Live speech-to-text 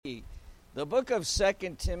the book of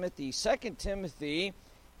 2 Timothy. 2 Timothy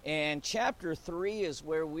and chapter 3 is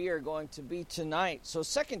where we are going to be tonight. So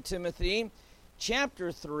 2 Timothy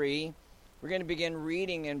chapter 3, we're going to begin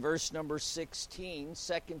reading in verse number 16.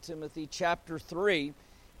 2 Timothy chapter 3,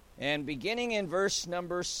 and beginning in verse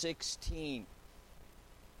number 16.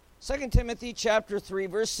 2 Timothy chapter 3,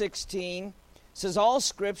 verse 16 says, "All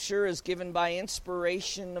Scripture is given by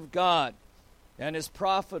inspiration of God, and is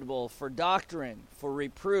profitable for doctrine, for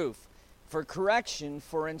reproof, for correction,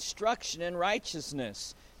 for instruction in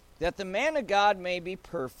righteousness, that the man of God may be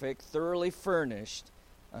perfect, thoroughly furnished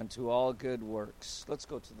unto all good works." Let's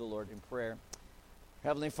go to the Lord in prayer.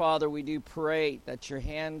 Heavenly Father, we do pray that your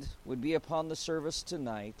hand would be upon the service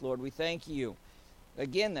tonight. Lord, we thank you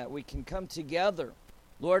again that we can come together,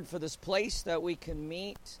 Lord, for this place that we can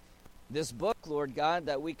meet, this book, Lord God,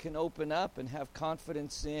 that we can open up and have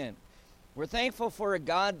confidence in. We're thankful for a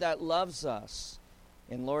God that loves us,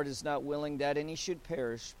 and Lord is not willing that any should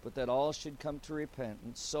perish, but that all should come to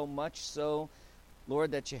repentance. So much so,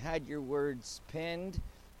 Lord, that you had your words penned,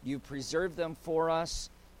 you preserved them for us.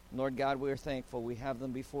 Lord God, we're thankful we have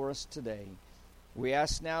them before us today. We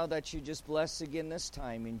ask now that you just bless again this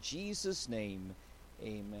time. In Jesus' name,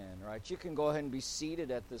 amen. All right, you can go ahead and be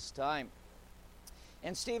seated at this time.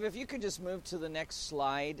 And Steve, if you could just move to the next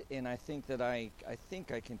slide, and I think I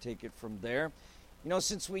can take it from there. You know,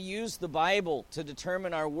 since we use the Bible to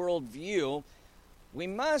determine our worldview, we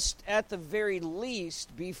must, at the very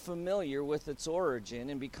least, be familiar with its origin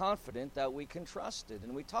and be confident that we can trust it.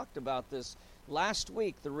 And we talked about this last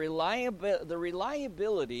week, the reliability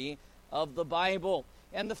of the Bible,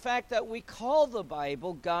 and the fact that we call the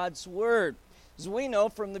Bible God's Word. As we know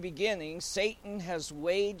from the beginning, Satan has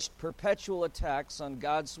waged perpetual attacks on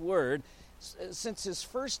God's Word since his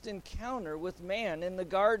first encounter with man in the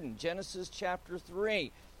garden. Genesis chapter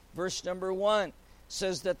 3, verse number 1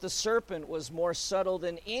 says that the serpent was more subtle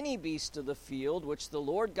than any beast of the field which the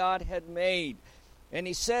Lord God had made. And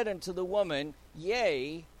he said unto the woman,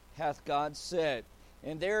 Yea, hath God said.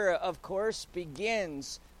 And there, of course,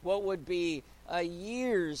 begins what would be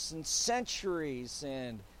years and centuries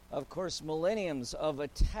and, of course, millenniums of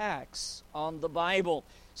attacks on the Bible.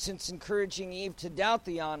 Since encouraging Eve to doubt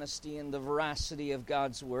the honesty and the veracity of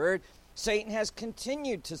God's Word, Satan has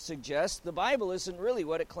continued to suggest the Bible isn't really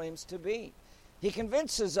what it claims to be. He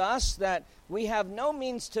convinces us that we have no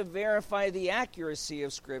means to verify the accuracy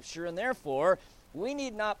of Scripture, and therefore we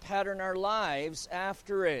need not pattern our lives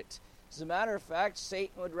after it. As a matter of fact,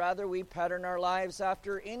 Satan would rather we pattern our lives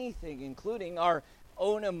after anything, including our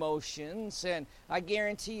own emotions, and I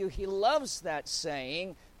guarantee you he loves that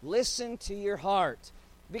saying, listen to your heart,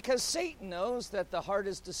 because Satan knows that the heart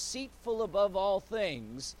is deceitful above all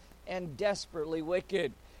things and desperately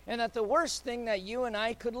wicked, and that the worst thing that you and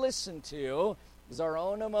I could listen to is our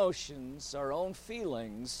own emotions, our own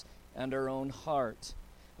feelings, and our own heart.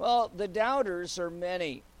 Well, the doubters are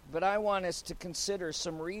many, but I want us to consider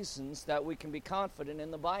some reasons that we can be confident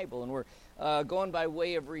in the Bible. And we're going by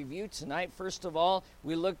way of review tonight. First of all,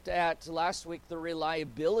 we looked at last week the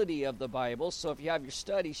reliability of the Bible. So if you have your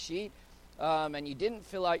study sheet and you didn't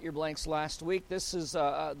fill out your blanks last week, this is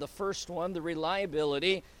the first one, the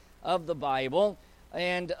reliability of the Bible.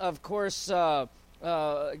 And of course,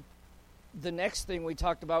 the next thing we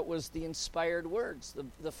talked about was the inspired words.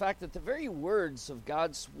 The fact that the very words of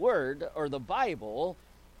God's Word, or the Bible,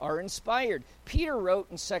 are inspired. Peter wrote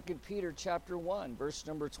in 2 Peter chapter 1, verse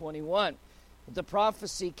number 21, "The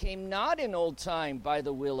prophecy came not in old time by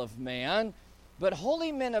the will of man, but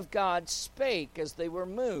holy men of God spake as they were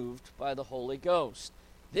moved by the Holy Ghost."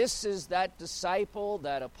 This is that disciple,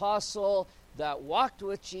 that apostle, that walked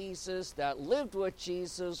with Jesus, that lived with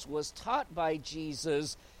Jesus, was taught by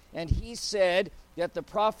Jesus, and he said that the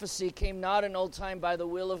prophecy came not in old time by the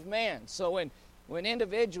will of man. So when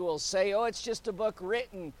individuals say, oh, it's just a book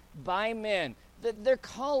written by men, they're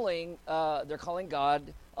calling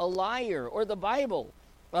God a liar, or the Bible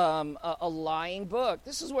a lying book.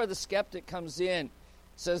 This is where the skeptic comes in.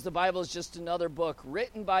 Says the Bible is just another book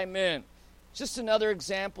written by men. Just another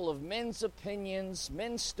example of men's opinions,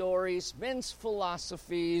 men's stories, men's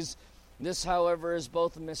philosophies. This, however, is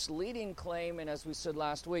both a misleading claim, and as we said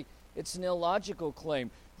last week, it's an illogical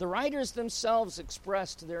claim. The writers themselves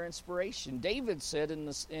expressed their inspiration. David said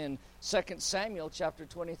in 2 Samuel chapter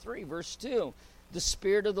 23, verse 2, "The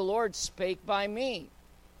Spirit of the Lord spake by me,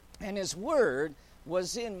 and his word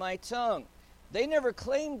was in my tongue." They never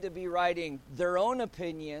claimed to be writing their own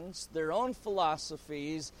opinions, their own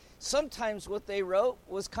philosophies. Sometimes what they wrote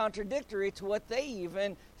was contradictory to what they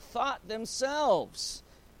even thought themselves.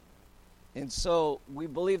 And so we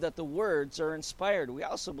believe that the words are inspired. We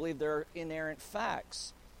also believe they're inerrant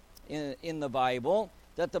facts. in the Bible,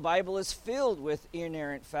 that the Bible is filled with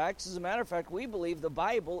inerrant facts. As a matter of fact, we believe the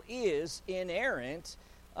Bible is inerrant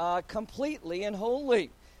completely and wholly.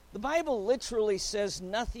 The Bible literally says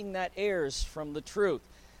nothing that errs from the truth.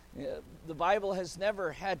 The Bible has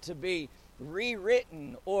never had to be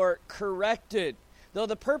rewritten or corrected. Though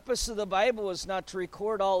the purpose of the Bible is not to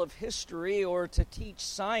record all of history or to teach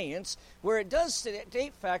science, where it does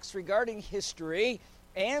state facts regarding history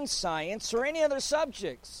and science or any other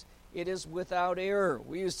subjects, it is without error.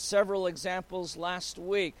 We used several examples last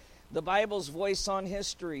week. The Bible's voice on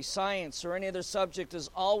history, science, or any other subject is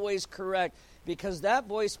always correct because that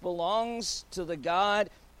voice belongs to the God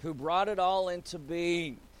who brought it all into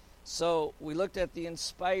being. So we looked at the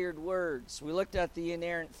inspired words, we looked at the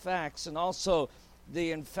inerrant facts, and also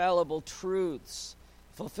the infallible truths.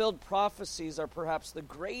 Fulfilled prophecies are perhaps the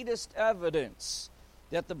greatest evidence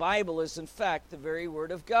that the Bible is in fact the very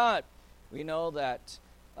Word of God. We know that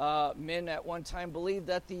men at one time believed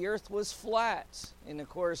that the earth was flat. And of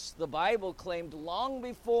course, the Bible claimed long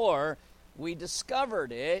before we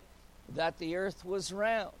discovered it that the earth was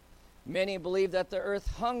round. Many believed that the earth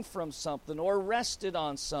hung from something or rested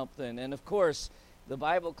on something. And of course, the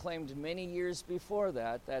Bible claimed many years before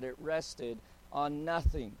that it rested on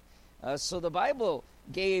nothing. So the Bible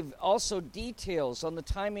gave also details on the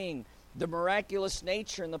timing, the miraculous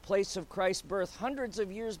nature, and the place of Christ's birth hundreds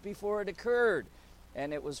of years before it occurred.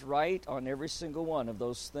 And it was right on every single one of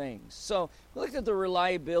those things. So we looked at the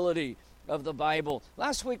reliability of the Bible.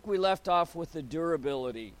 Last week we left off with the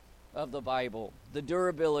durability of the Bible. The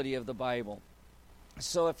durability of the Bible.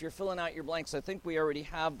 So if you're filling out your blanks, I think we already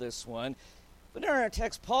have this one. But in our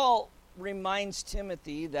text, Paul reminds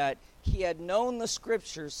Timothy that he had known the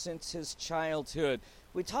Scriptures since his childhood.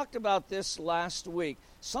 We talked about this last week.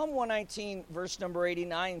 Psalm 119, verse number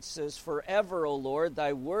 89 says, "Forever, O Lord,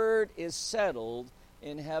 thy word is settled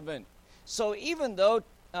in heaven." So even though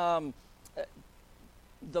the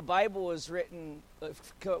Bible was written,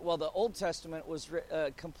 the Old Testament was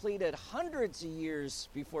completed hundreds of years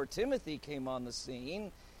before Timothy came on the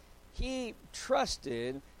scene, he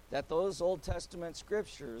trusted that those Old Testament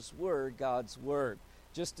scriptures were God's word,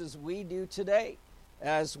 just as we do today,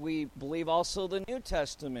 as we believe also the New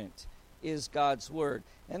Testament is God's word.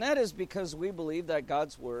 And that is because we believe that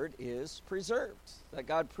God's word is preserved, that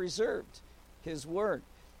God preserved his word.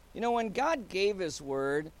 You know, when God gave his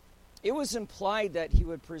word, it was implied that he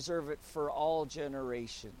would preserve it for all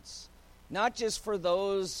generations, not just for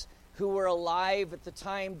those who were alive at the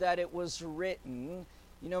time that it was written.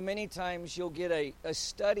 You know, many times you'll get a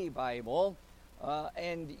study Bible,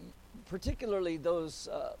 and particularly those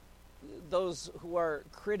who are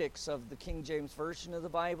critics of the King James Version of the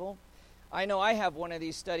Bible. I know I have one of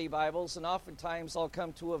these study Bibles, and oftentimes I'll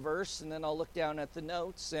come to a verse, and then I'll look down at the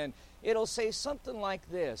notes, and it'll say something like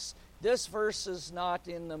this: this verse is not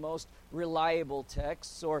in the most reliable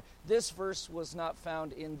texts, or this verse was not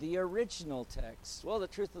found in the original text. Well, the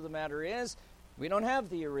truth of the matter is, we don't have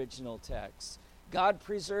the original text. God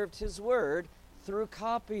preserved his word through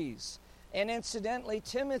copies. And incidentally,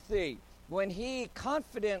 Timothy, when he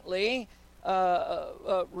confidently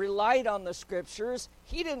relied on the scriptures,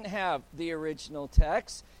 he didn't have the original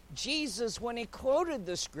text. Jesus, when he quoted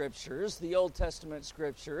the scriptures, the Old Testament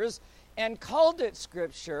scriptures, and called it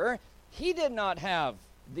scripture, he did not have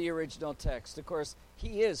the original text. Of course,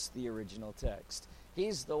 he is the original text.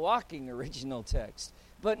 He's the walking original text.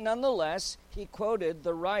 But nonetheless, he quoted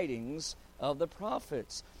the writings of the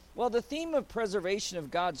prophets. Well, the theme of preservation of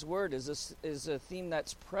God's word is a theme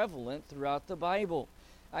that's prevalent throughout the Bible.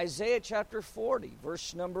 Isaiah chapter 40,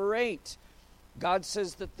 verse number 8. God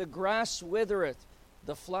says that the grass withereth,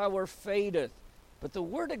 the flower fadeth, but the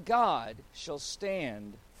word of God shall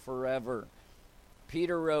stand forever.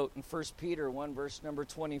 Peter wrote in 1 Peter 1, verse number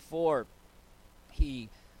 24, he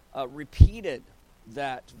repeated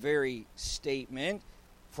that very statement,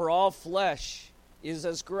 "For all flesh is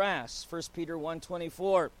as grass," 1 Peter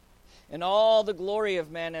 1:24, "and all the glory of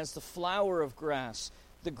man as the flower of grass.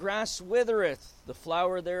 The grass withereth, the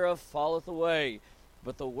flower thereof falleth away,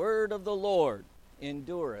 but the word of the Lord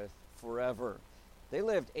endureth forever." They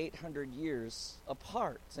lived 800 years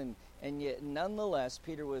apart, and yet nonetheless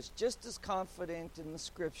Peter was just as confident in the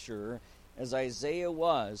scripture as Isaiah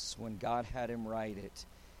was when God had him write it.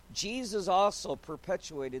 Jesus also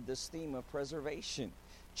perpetuated this theme of preservation.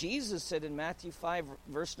 Jesus said in Matthew 5,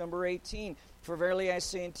 verse number 18, "For verily I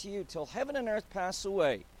say unto you, till heaven and earth pass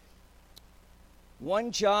away,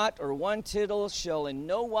 one jot or one tittle shall in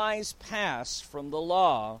no wise pass from the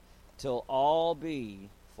law till all be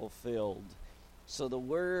fulfilled." So the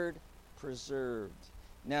word preserved.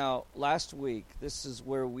 Now, last week, this is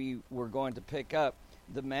where we were going to pick up.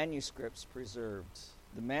 The manuscripts preserved.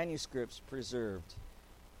 The manuscripts preserved.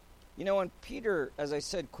 You know, when Peter, as I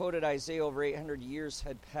said, quoted Isaiah, over 800 years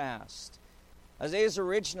had passed. Isaiah's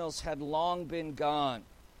originals had long been gone.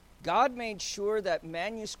 God made sure that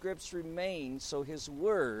manuscripts remained so his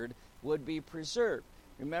word would be preserved.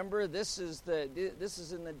 Remember, this is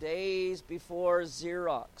in the days before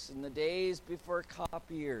Xerox, in the days before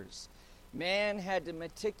copiers. Man had to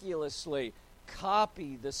meticulously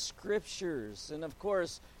copy the scriptures. And of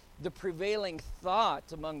course, the prevailing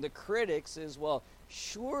thought among the critics is, well,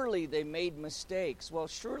 surely they made mistakes. Well,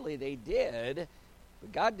 surely they did.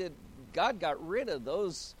 But God got rid of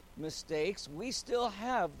those mistakes. We still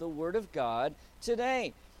have the Word of God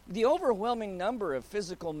today. The overwhelming number of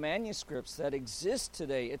physical manuscripts that exist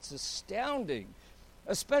today, it's astounding,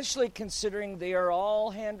 especially considering they are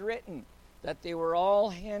all handwritten, that they were all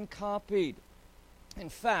hand-copied. In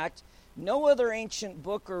fact, no other ancient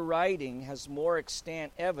book or writing has more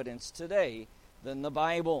extant evidence today than the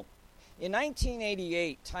Bible. In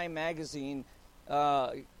 1988, Time magazine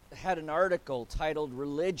had an article titled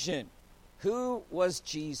 "Religion: Who Was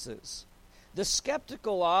Jesus?" The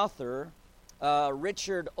skeptical author,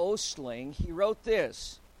 Richard Ostling, he wrote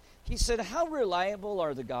this. He said, "How reliable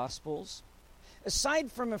are the Gospels?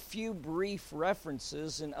 Aside from a few brief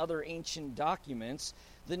references in other ancient documents,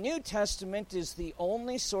 the New Testament is the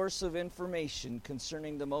only source of information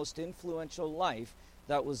concerning the most influential life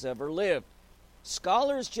that was ever lived.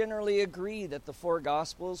 Scholars generally agree that the four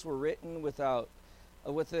Gospels were written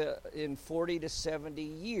in 40 to 70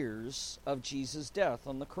 years of Jesus' death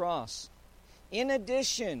on the cross. In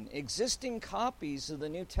addition, existing copies of the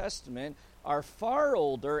New Testament are far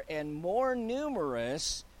older and more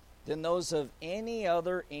numerous than those of any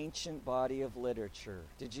other ancient body of literature."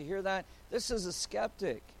 Did you hear that? This is a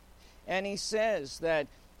skeptic. And he says that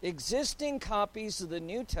existing copies of the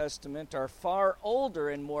New Testament are far older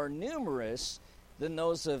and more numerous than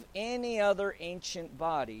those of any other ancient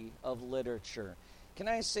body of literature. Can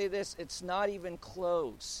I say this? It's not even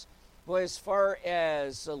close. Boy, as far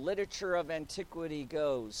as the literature of antiquity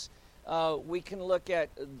goes, we can look at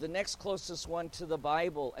the next closest one to the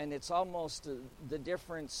Bible, and it's almost the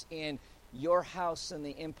difference in your house and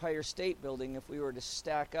the Empire State Building if we were to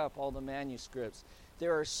stack up all the manuscripts.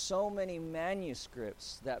 There are so many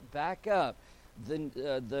manuscripts that back up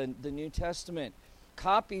the New Testament.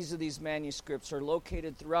 Copies of these manuscripts are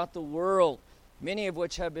located throughout the world, many of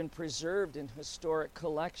which have been preserved in historic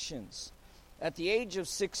collections. At the age of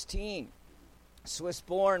 16,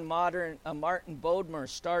 Swiss-born Martin Bodmer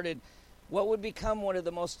started what would become one of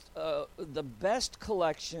the best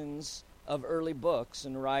collections of early books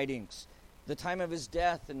and writings. The time of his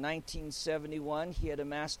death in 1971, he had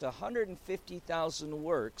amassed 150,000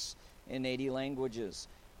 works in 80 languages.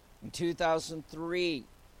 In 2003,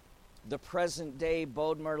 the present-day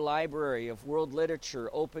Bodmer Library of World Literature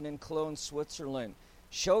opened in Cologne, Switzerland,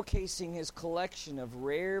 showcasing his collection of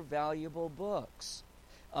rare, valuable books.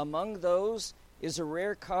 Among those is a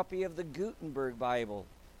rare copy of the Gutenberg Bible,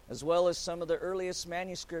 as well as some of the earliest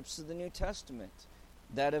manuscripts of the New Testament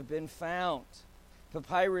that have been found.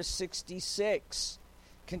 Papyrus 66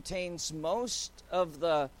 contains most of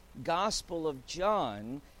the Gospel of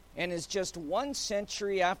John and is just 1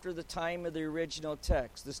 century after the time of the original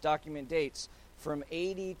text. This document dates from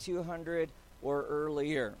AD 200 or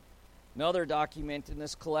earlier. Another document in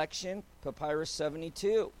this collection, Papyrus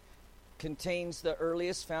 72, contains the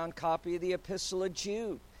earliest found copy of the Epistle of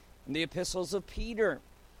Jude and the Epistles of Peter.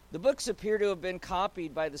 The books appear to have been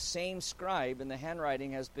copied by the same scribe, and the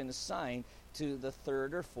handwriting has been assigned to the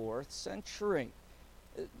 3rd or 4th century.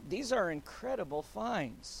 These are incredible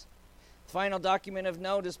finds. The final document of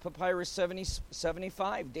note is Papyrus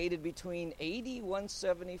 75, dated between AD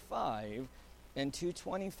 175 and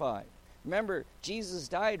 225. Remember, Jesus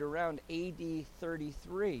died around AD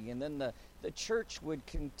 33, and then the church would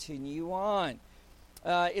continue on.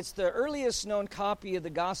 It's the earliest known copy of the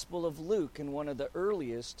Gospel of Luke and one of the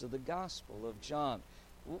earliest of the Gospel of John.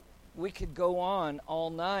 We could go on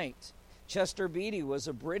all night. Chester Beatty was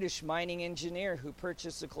a British mining engineer who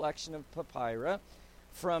purchased a collection of papyri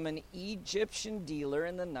from an Egyptian dealer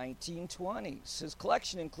in the 1920s. His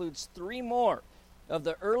collection includes 3 more of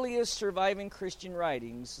the earliest surviving Christian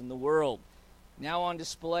writings in the world. Now on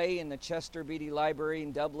display in the Chester Beatty Library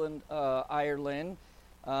in Dublin, Ireland,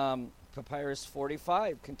 Papyrus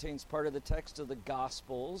 45 contains part of the text of the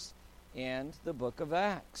Gospels and the book of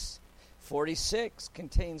Acts. 46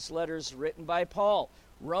 contains letters written by Paul,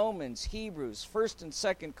 Romans, Hebrews, 1st and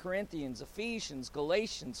 2nd Corinthians, Ephesians,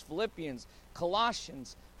 Galatians, Philippians,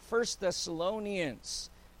 Colossians, 1st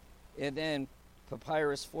Thessalonians. And then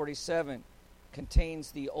Papyrus 47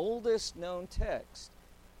 contains the oldest known text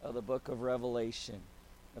of the book of Revelation.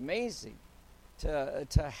 Amazing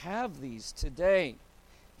to have these today.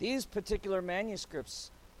 These particular manuscripts,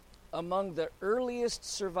 among the earliest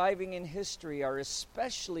surviving in history, are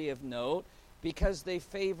especially of note because they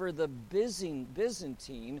favor the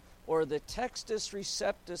Byzantine or the Textus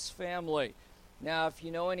Receptus family. Now, if you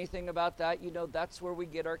know anything about that, you know that's where we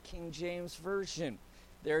get our King James Version.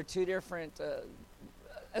 There are two different,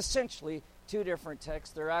 essentially two different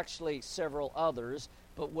texts. There are actually several others,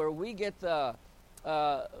 but where we get the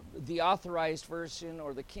authorized version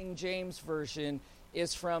or the King James Version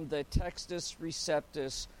is from the Textus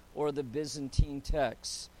Receptus or the Byzantine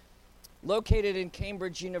text. Located in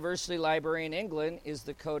Cambridge University Library in England is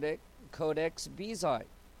the Codex Bezae.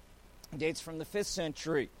 It dates from the 5th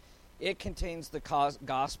century. It contains the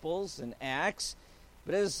Gospels and Acts,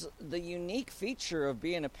 but is the unique feature of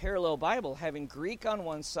being a parallel Bible, having Greek on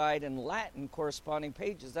one side and Latin corresponding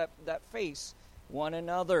pages that face one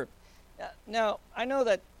another. Now, I know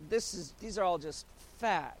that these are all just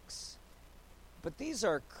facts, but these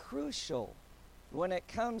are crucial when it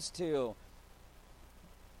comes to,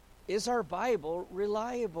 is our Bible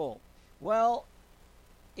reliable? Well,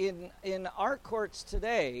 in our courts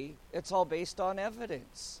today, it's all based on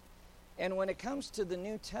evidence. And when it comes to the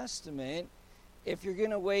New Testament, if you're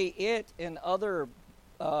going to weigh it and other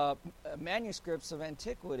manuscripts of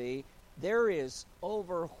antiquity, there is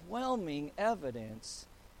overwhelming evidence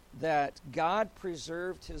that God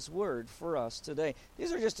preserved His Word for us today.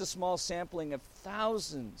 These are just a small sampling of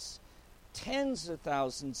thousands, tens of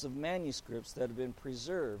thousands of manuscripts that have been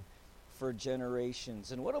preserved for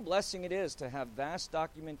generations. And what a blessing it is to have vast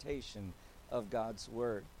documentation of God's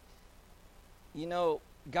Word. You know,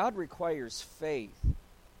 God requires faith,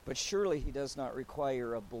 but surely He does not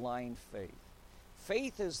require a blind faith.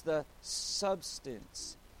 Faith is the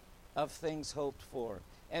substance of things hoped for.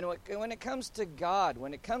 And when it comes to God,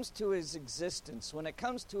 when it comes to His existence, when it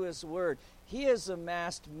comes to His Word, He has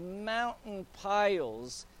amassed mountain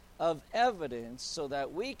piles of evidence so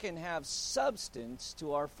that we can have substance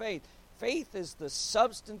to our faith. Faith is the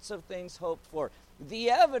substance of things hoped for,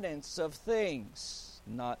 the evidence of things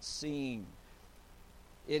not seen.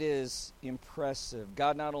 It is impressive.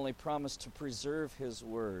 God not only promised to preserve His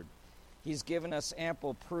Word, He's given us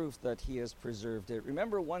ample proof that He has preserved it.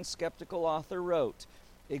 Remember, one skeptical author wrote,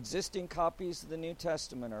 "Existing copies of the New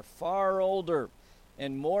Testament are far older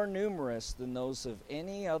and more numerous than those of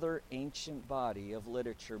any other ancient body of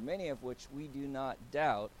literature, many of which we do not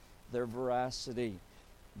doubt their veracity."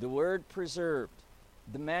 The Word preserved,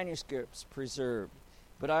 the manuscripts preserved.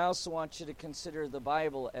 But I also want you to consider the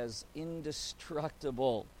Bible as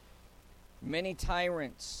indestructible. Many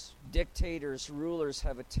tyrants, dictators, rulers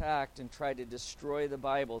have attacked and tried to destroy the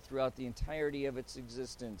Bible throughout the entirety of its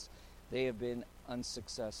existence. They have been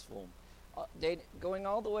unsuccessful. Going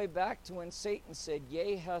all the way back to when Satan said,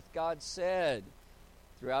 "Yea, hath God said."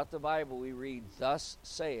 Throughout the Bible we read, "Thus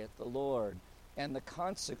saith the Lord," and the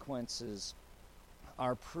consequences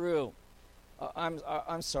are true.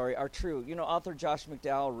 Are true. You know, author Josh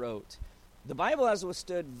McDowell wrote, "The Bible has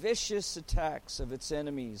withstood vicious attacks of its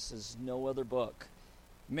enemies as no other book.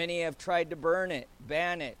 Many have tried to burn it,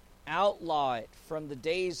 ban it, outlaw it, from the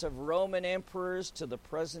days of Roman emperors to the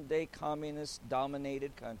present-day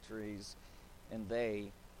communist-dominated countries, and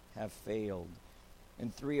they have failed."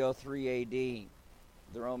 In 303 A.D.,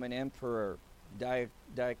 the Roman emperor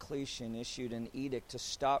Diocletian issued an edict to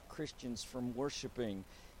stop Christians from worshiping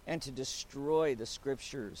and to destroy the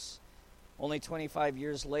Scriptures. Only 25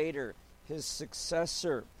 years later, his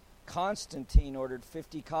successor, Constantine, ordered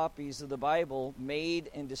 50 copies of the Bible made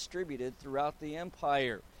and distributed throughout the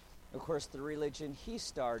empire. Of course, the religion he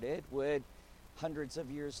started would, hundreds of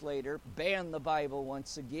years later, ban the Bible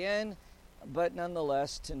once again, but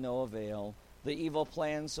nonetheless to no avail. The evil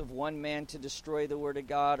plans of one man to destroy the Word of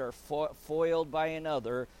God are foiled by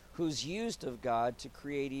another who's used of God to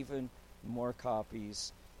create even more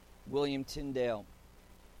copies. William Tyndale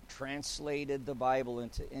translated the Bible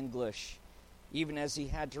into English, even as he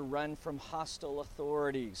had to run from hostile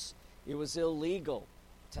authorities. It was illegal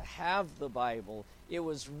to have the Bible. It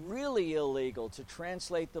was really illegal to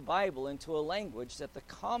translate the Bible into a language that the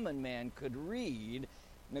common man could read.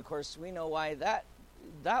 And of course, we know why that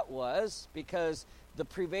was, because the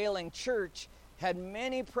prevailing church had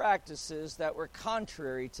many practices that were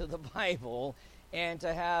contrary to the Bible, and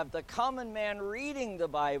to have the common man reading the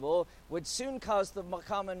Bible would soon cause the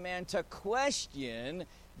common man to question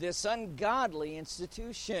this ungodly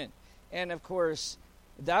institution. And of course,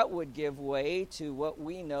 that would give way to what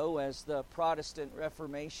we know as the Protestant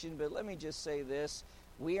Reformation. But let me just say this: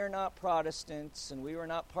 we are not Protestants, and we were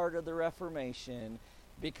not part of the Reformation.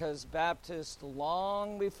 because Baptists,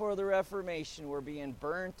 long before the Reformation, were being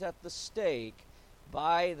burnt at the stake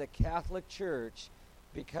by the Catholic Church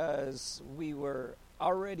because we were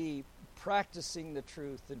already practicing the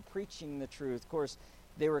truth and preaching the truth. Of course,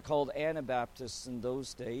 they were called Anabaptists in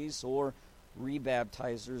those days, or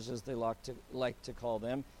rebaptizers, as they like to call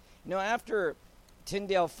them. You know, after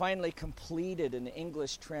Tyndale finally completed an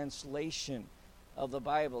English translation of the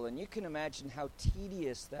Bible, and you can imagine how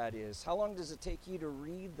tedious that is. How long does it take you to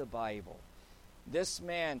read the Bible? This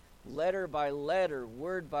man, letter by letter,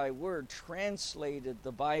 word by word, translated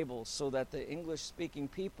the Bible so that the English-speaking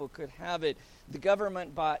people could have it. The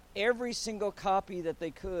government bought every single copy that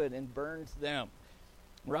they could and burned them.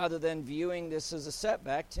 Rather than viewing this as a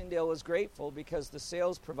setback, Tyndale was grateful because the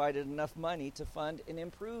sales provided enough money to fund an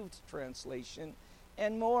improved translation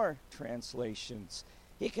and more translations.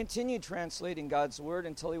 He continued translating God's Word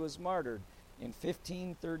until he was martyred in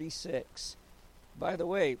 1536. By the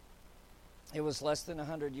way, it was less than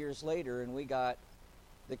 100 years later, and we got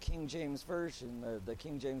the King James Version, the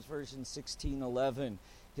King James Version 1611.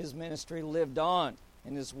 His ministry lived on,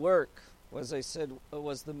 and his work, as I said,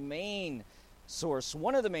 was the main source,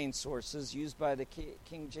 one of the main sources used by the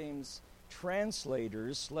King James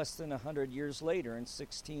translators less than 100 years later in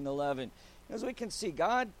 1611. As we can see,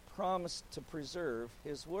 God promised to preserve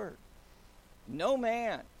his word. No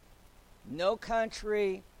man, no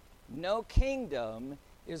country, no kingdom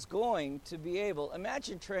is going to be able.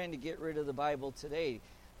 Imagine trying to get rid of the Bible today.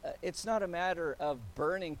 It's not a matter of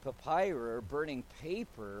burning papyrus or burning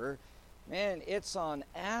paper. Man, it's on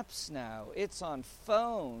apps now. It's on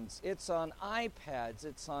phones. It's on iPads.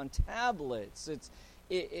 It's on tablets.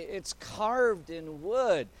 It's carved in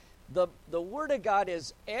wood. The Word of God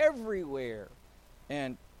is everywhere.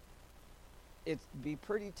 And it'd be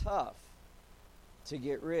pretty tough to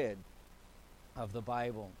get rid of the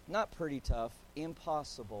Bible. Not pretty tough,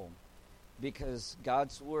 impossible, because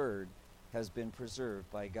God's Word has been preserved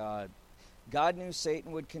by God. God knew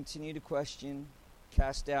Satan would continue to question,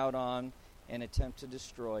 cast doubt on, and attempt to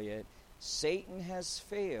destroy it. Satan has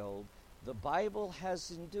failed. The Bible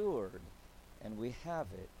has endured, and we have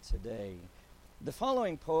it today. The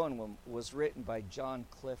following poem was written by John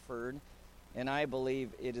Clifford, and I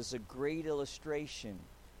believe it is a great illustration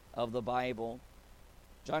of the Bible.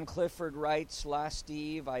 John Clifford writes, "Last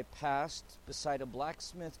eve I passed beside a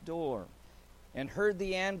blacksmith door and heard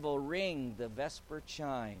the anvil ring the vesper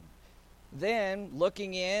chime. Then,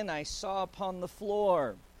 looking in, I saw upon the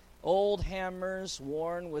floor old hammers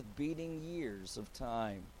worn with beating years of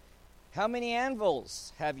time. 'How many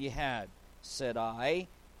anvils have you had,' said I,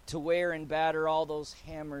 'to wear and batter all those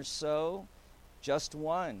hammers so?' 'Just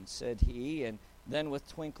one,' said he, and then with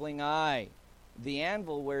twinkling eye, 'The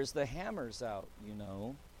anvil wears the hammers out, you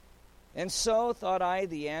know.' And so, thought I,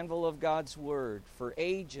 the anvil of God's word, for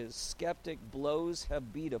ages skeptic blows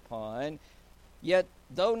have beat upon, yet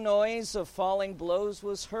though noise of falling blows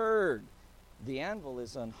was heard, the anvil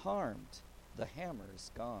is unharmed, the hammer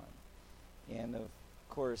is gone." And of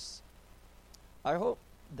course, I hope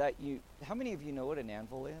that how many of you know what an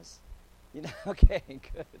anvil is? You know, okay,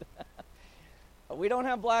 good. We don't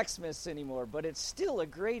have blacksmiths anymore, but it's still a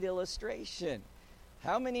great illustration.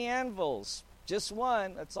 How many anvils? Just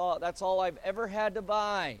one. That's all I've ever had to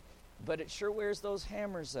buy. But it sure wears those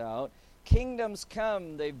hammers out. Kingdoms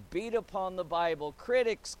come, they beat upon the Bible.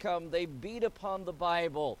 Critics come, they beat upon the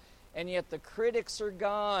Bible. And yet the critics are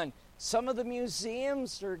gone. Some of the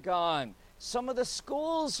museums are gone. Some of the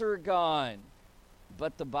schools are gone.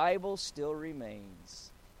 But the Bible still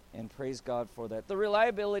remains. And praise God for that. The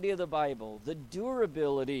reliability of the Bible, the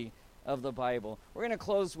durability of the Bible. We're going to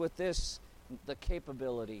close with this, the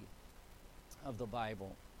capability of the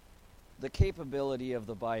Bible. The capability of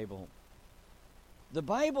the Bible. The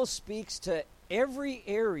Bible speaks to every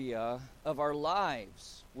area of our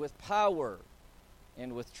lives with power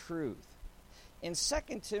and with truth. In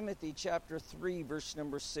 2 Timothy chapter 3, verse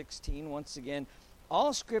number 16, once again,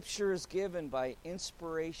 all Scripture is given by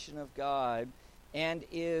inspiration of God and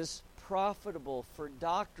is profitable for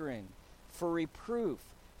doctrine, for reproof,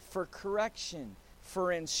 for correction,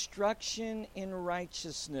 for instruction in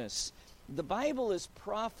righteousness. The Bible is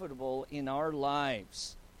profitable in our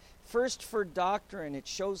lives. First, for doctrine, it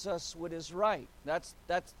shows us what is right. That's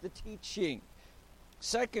the teaching.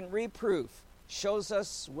 Second, reproof shows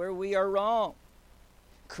us where we are wrong.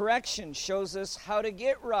 Correction shows us how to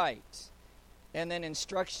get right. And then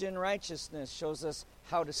instruction in righteousness shows us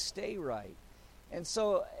how to stay right. And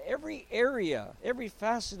so every area, every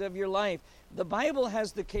facet of your life, the Bible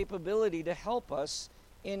has the capability to help us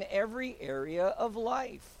in every area of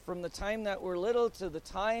life, from the time that we're little to the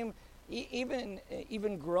time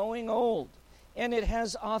even growing old. and it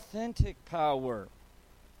has authentic power.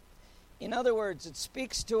 In other words, it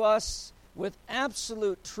speaks to us with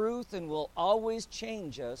absolute truth and will always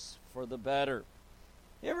change us for the better.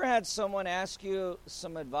 You ever had someone ask you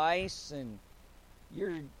some advice and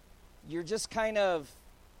you're just kind of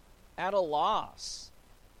at a loss?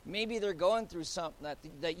 Maybe they're going through something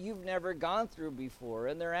that you've never gone through before,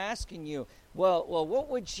 and they're asking you, well, what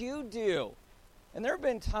would you do? And there have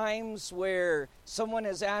been times where someone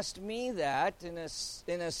has asked me that in a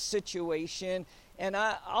situation, and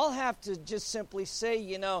I'll have to just simply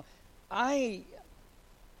say, I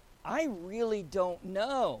really don't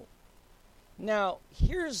know. Now,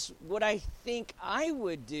 here's what I think I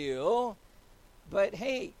would do, but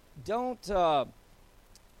hey, don't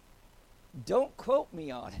quote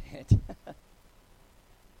me on it,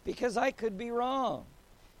 because I could be wrong.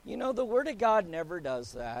 The Word of God never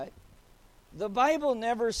does that. The Bible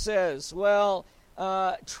never says, well,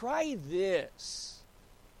 try this.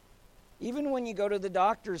 Even when you go to the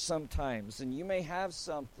doctor sometimes, and you may have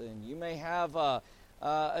something, you may have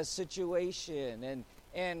a situation,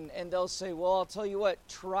 and they'll say, well, I'll tell you what,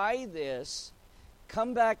 try this,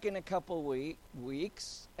 come back in a couple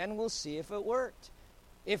weeks, and we'll see if it worked.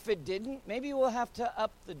 If it didn't, maybe we'll have to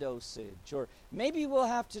up the dosage, or maybe we'll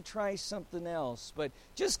have to try something else. But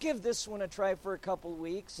just give this one a try for a couple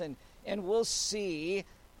weeks, and we'll see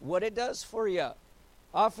what it does for you.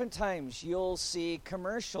 Oftentimes, you'll see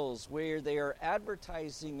commercials where they are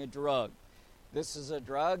advertising a drug. This is a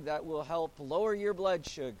drug that will help lower your blood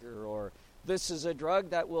sugar, or this is a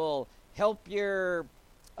drug that will help your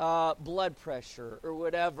blood pressure, or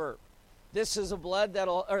whatever. This is a drug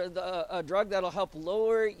that'll help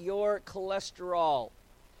lower your cholesterol.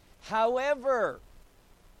 However,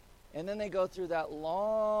 and then they go through that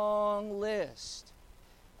long list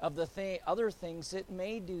of the other things it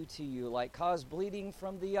may do to you, like cause bleeding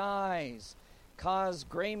from the eyes, cause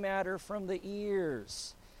gray matter from the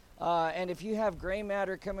ears. And if you have gray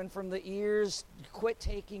matter coming from the ears, quit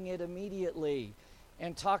taking it immediately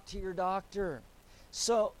and talk to your doctor.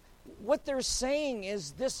 So what they're saying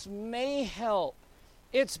is this may help.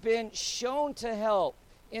 It's been shown to help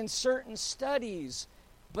in certain studies,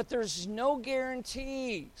 but there's no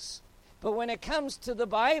guarantees. But when it comes to the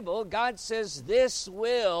Bible, God says this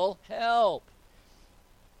will help.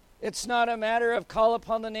 It's not a matter of call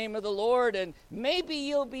upon the name of the Lord and maybe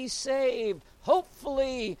you'll be saved.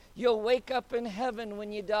 Hopefully you'll wake up in heaven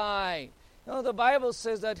when you die. No, the Bible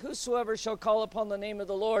says that whosoever shall call upon the name of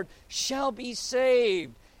the Lord shall be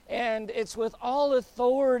saved. And it's with all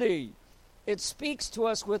authority. It speaks to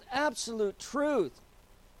us with absolute truth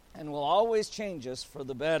and will always change us for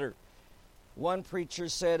the better. One preacher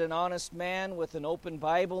said, an honest man with an open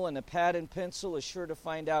Bible and a pad and pencil is sure to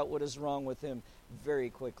find out what is wrong with him very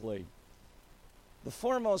quickly. The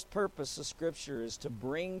foremost purpose of Scripture is to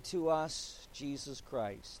bring to us Jesus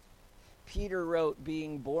Christ. Peter wrote,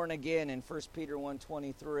 being born again in 1 Peter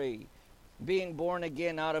 1:23, being born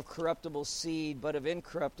again out of corruptible seed, but of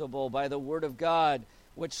incorruptible, by the word of God,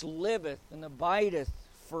 which liveth and abideth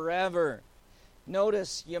forever.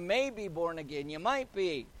 Notice, you may be born again, you might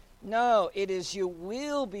be. No, it is you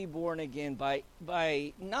will be born again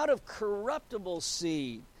by not of corruptible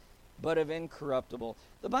seed, but of incorruptible.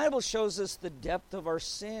 The Bible shows us the depth of our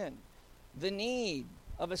sin, the need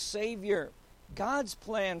of a Savior, God's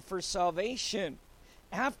plan for salvation.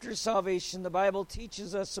 After salvation, the Bible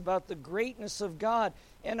teaches us about the greatness of God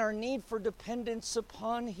and our need for dependence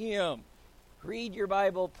upon Him. Read your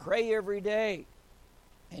Bible, pray every day,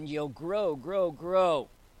 and you'll grow.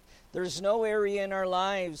 There's no area in our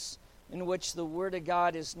lives in which the Word of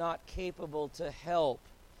God is not capable to help.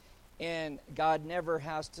 And God never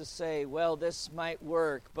has to say, well, this might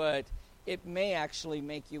work, but it may actually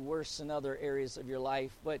make you worse in other areas of your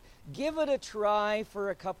life. But give it a try for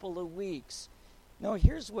a couple of weeks. No,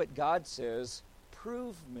 here's what God says,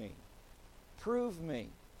 prove me. Prove me.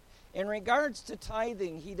 In regards to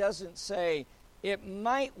tithing, He doesn't say, it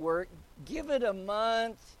might work, give it a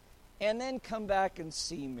month, and then come back and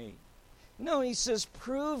see me. No, He says,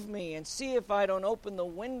 prove me and see if I don't open the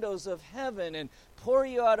windows of heaven and pour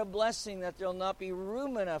you out a blessing that there'll not be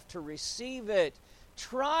room enough to receive it.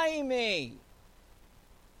 Try me.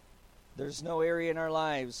 There's no area in our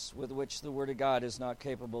lives with which the Word of God is not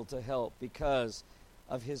capable to help because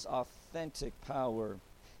of His authentic power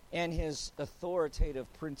and His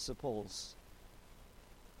authoritative principles.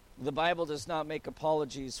 The Bible does not make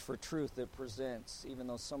apologies for truth it presents, even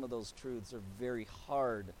though some of those truths are very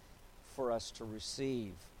hard for us to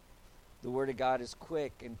receive. The Word of God is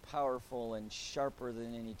quick and powerful and sharper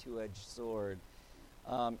than any two-edged sword.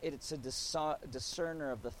 It's a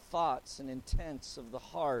discerner of the thoughts and intents of the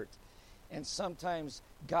heart. And sometimes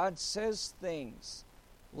God says things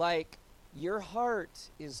like, your heart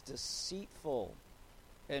is deceitful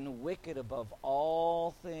and wicked above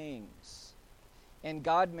all things. And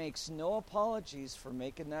God makes no apologies for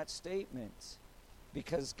making that statement,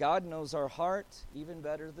 because God knows our heart even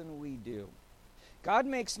better than we do. God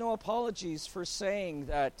makes no apologies for saying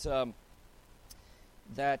that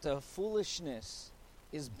foolishness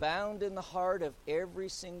is bound in the heart of every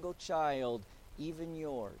single child, even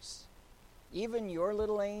yours. Even your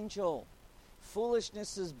little angel.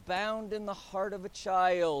 Foolishness is bound in the heart of a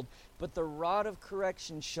child, but the rod of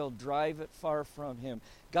correction shall drive it far from him.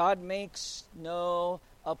 God makes no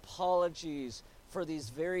apologies for these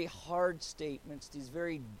very hard statements, these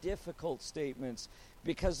very difficult statements,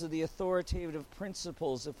 because of the authoritative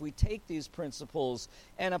principles. If we take these principles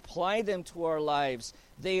and apply them to our lives,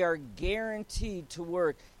 they are guaranteed to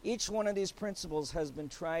work. Each one of these principles has been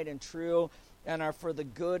tried and true and are for the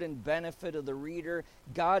good and benefit of the reader.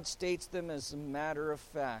 God states them as a matter of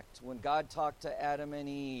fact. When God talked to Adam and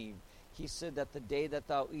Eve, he said that the day that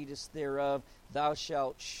thou eatest thereof, thou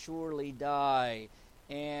shalt surely die.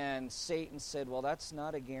 And Satan said, well, that's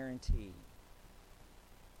not a guarantee.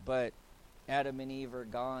 But Adam and Eve are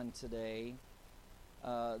gone today.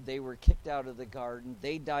 They were kicked out of the garden.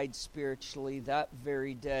 They died spiritually that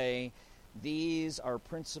very day. These are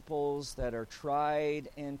principles that are tried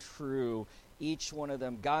and true, each one of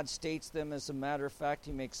them. God states them as a matter of fact.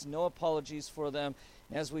 He makes no apologies for them.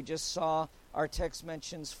 As we just saw, our text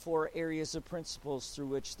mentions 4 areas of principles through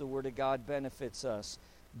which the Word of God benefits us: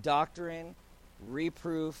 doctrine,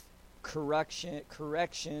 reproof,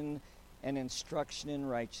 correction, and instruction in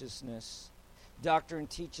righteousness. Doctrine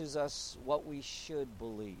teaches us what we should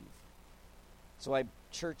believe. So why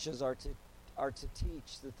churches are to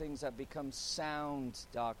teach the things that become sound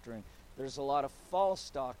doctrine. There's a lot of false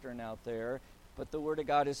doctrine out there, but the Word of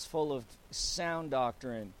God is full of sound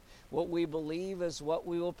doctrine. What we believe is what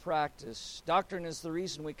we will practice. Doctrine is the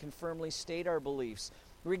reason we can firmly state our beliefs,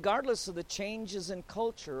 regardless of the changes in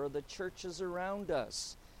culture or the churches around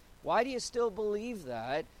us. Why do you still believe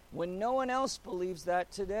that when no one else believes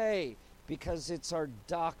that today? Because it's our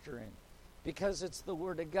doctrine. Because it's the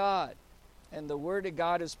Word of God. And the Word of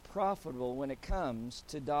God is profitable when it comes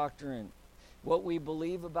to doctrine. What we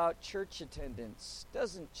believe about church attendance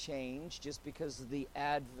doesn't change just because of the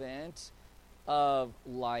advent of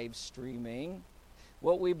live streaming.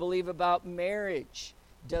 What we believe about marriage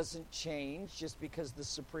doesn't change just because the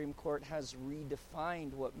Supreme Court has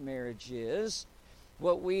redefined what marriage is.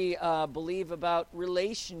 What we believe about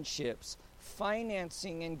relationships,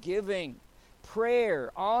 financing and giving,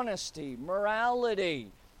 prayer, honesty,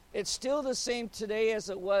 morality, it's still the same today as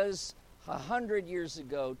it was 100 years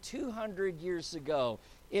ago, 200 years ago.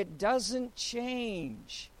 It doesn't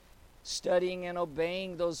change. Studying and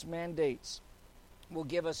obeying those mandates will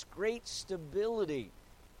give us great stability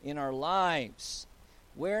in our lives.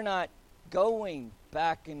 We're not going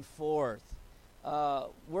back and forth.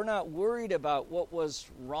 We're not worried about what was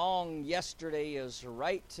wrong yesterday is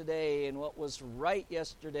right today, and what was right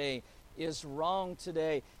yesterday is wrong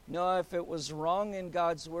today. No, if it was wrong in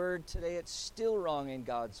God's Word today, it's still wrong in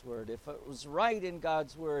God's Word. If it was right in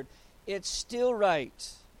God's Word, it's still right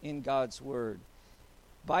in God's Word.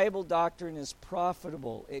 Bible doctrine is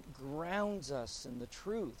profitable. It grounds us in the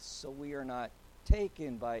truth, so we are not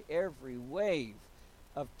taken by every wave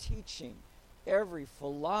of teaching, every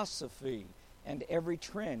philosophy, and every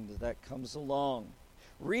trend that comes along.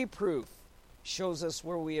 Reproof shows us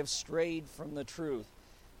where we have strayed from the truth.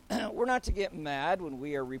 We're not to get mad when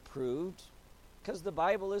we are reproved, because the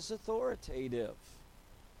Bible is authoritative.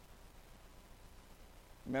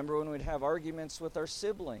 Remember when we'd have arguments with our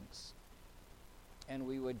siblings, and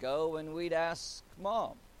we would go and we'd ask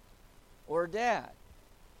Mom or Dad.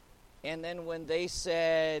 And then when they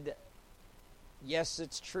said, yes,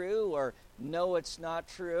 it's true, or no, it's not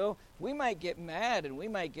true, we might get mad and we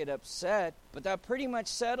might get upset, but that pretty much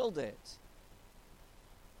settled it.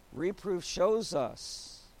 Reproof shows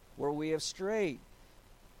us where we have strayed.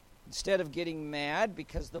 Instead of getting mad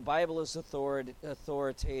because the Bible is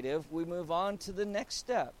authoritative, we move on to the next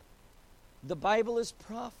step. The Bible is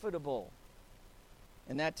profitable.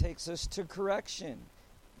 And that takes us to correction.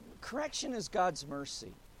 Correction is God's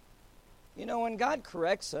mercy. You know, when God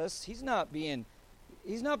corrects us, He's not being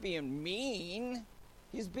mean.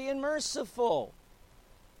 He's being merciful.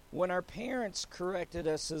 When our parents corrected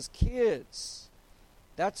us as kids,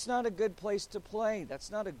 that's not a good place to play.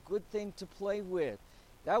 That's not a good thing to play with.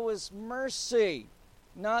 That was mercy,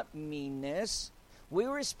 not meanness. We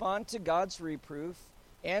respond to God's reproof,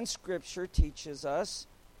 and Scripture teaches us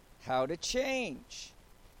how to change.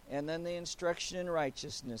 And then the instruction in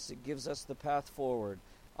righteousness. It gives us the path forward.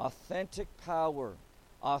 Authentic power,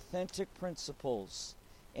 authentic principles,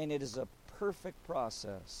 and it is a perfect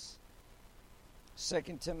process.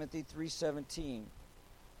 2 Timothy 3:17,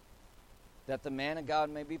 that the man of God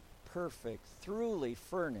may be perfect, thoroughly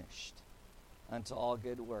furnished unto all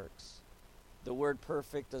good works. The word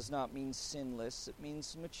perfect does not mean sinless, it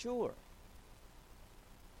means mature.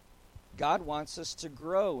 God wants us to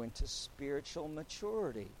grow into spiritual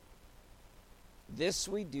maturity. This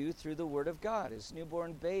we do through the Word of God. As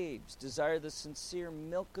newborn babes, desire the sincere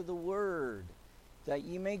milk of the Word, that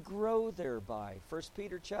ye may grow thereby. 1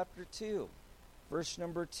 Peter chapter 2, verse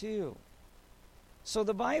number 2. So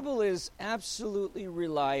the Bible is absolutely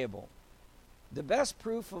reliable. The best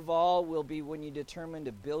proof of all will be when you determine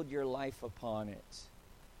to build your life upon it.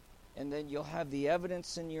 And then you'll have the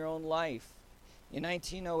evidence in your own life. In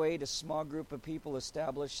 1908, a small group of people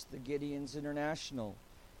established the Gideons International,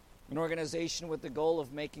 an organization with the goal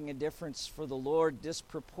of making a difference for the Lord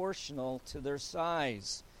disproportional to their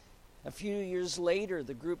size. A few years later,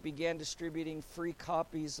 the group began distributing free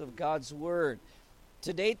copies of God's Word.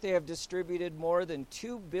 To date, they have distributed more than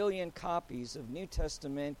 2 billion copies of New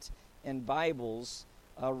Testament and Bibles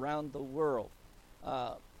around the world.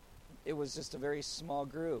 It was just a very small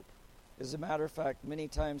group. As a matter of fact, many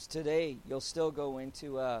times today, you'll still go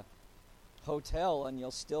into a hotel and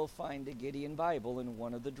you'll still find a Gideon Bible in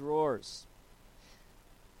one of the drawers.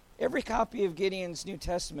 Every copy of Gideon's New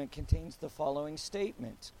Testament contains the following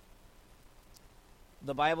statement.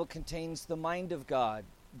 The Bible contains the mind of God,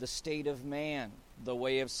 the state of man, the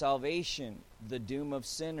way of salvation, the doom of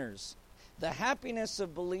sinners, the happiness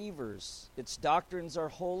of believers. Its doctrines are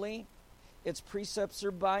holy, its precepts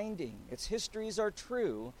are binding, its histories are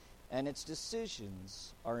true, and its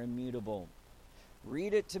decisions are immutable.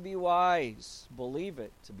 Read it to be wise, believe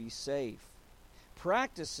it to be safe,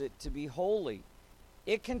 practice it to be holy.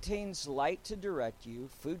 It contains light to direct you,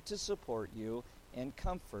 food to support you, and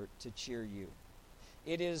comfort to cheer you.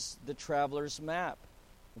 It is the traveler's map,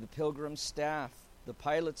 the pilgrim's staff, the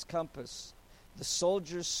pilot's compass, the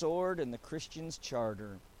soldier's sword, and the Christian's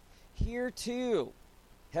charter. Here, too,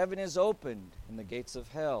 heaven is opened and the gates of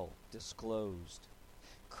hell disclosed.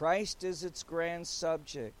 Christ is its grand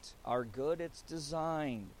subject, our good its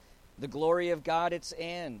design, the glory of God its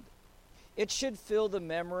end. It should fill the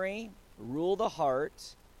memory, rule the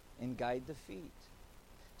heart, and guide the feet.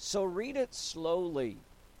 So read it slowly,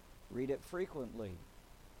 read it frequently,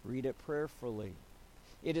 read it prayerfully.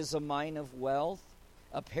 It is a mine of wealth,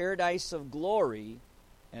 a paradise of glory,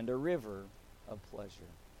 and a river of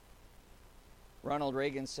pleasure. Ronald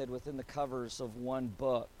Reagan said, within the covers of one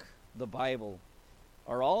book, the Bible,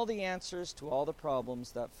 are all the answers to all the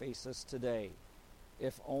problems that face us today,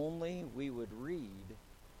 if only we would read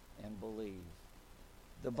and believe.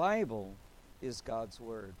 The Bible is God's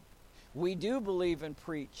Word. We do believe and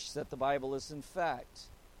preach that the Bible is, in fact,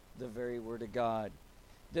 the very Word of God.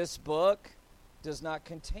 This book does not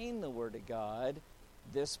contain the Word of God.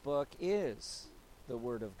 This book is the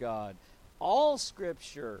Word of God. All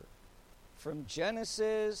Scripture, from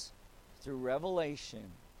Genesis through Revelation,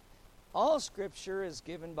 all Scripture is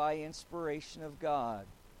given by inspiration of God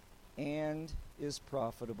and is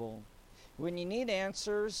profitable. When you need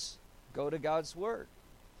answers, go to God's Word.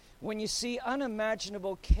 When you see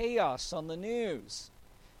unimaginable chaos on the news,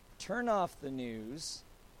 turn off the news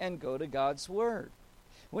and go to God's Word.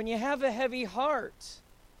 When you have a heavy heart,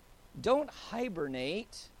 don't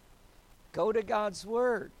hibernate. Go to God's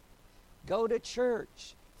Word. Go to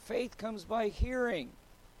church. Faith comes by hearing,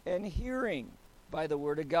 and hearing by the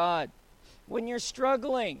Word of God. When you're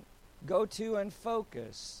struggling, go to and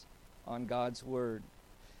focus on God's Word.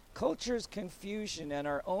 Culture's confusion and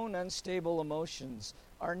our own unstable emotions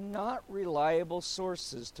are not reliable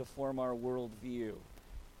sources to form our worldview.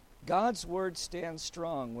 God's Word stands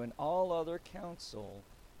strong when all other counsel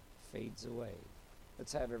fades away.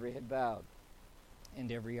 Let's have every head bowed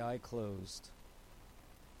and every eye closed.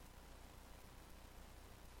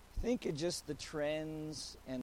 Think of just the trends and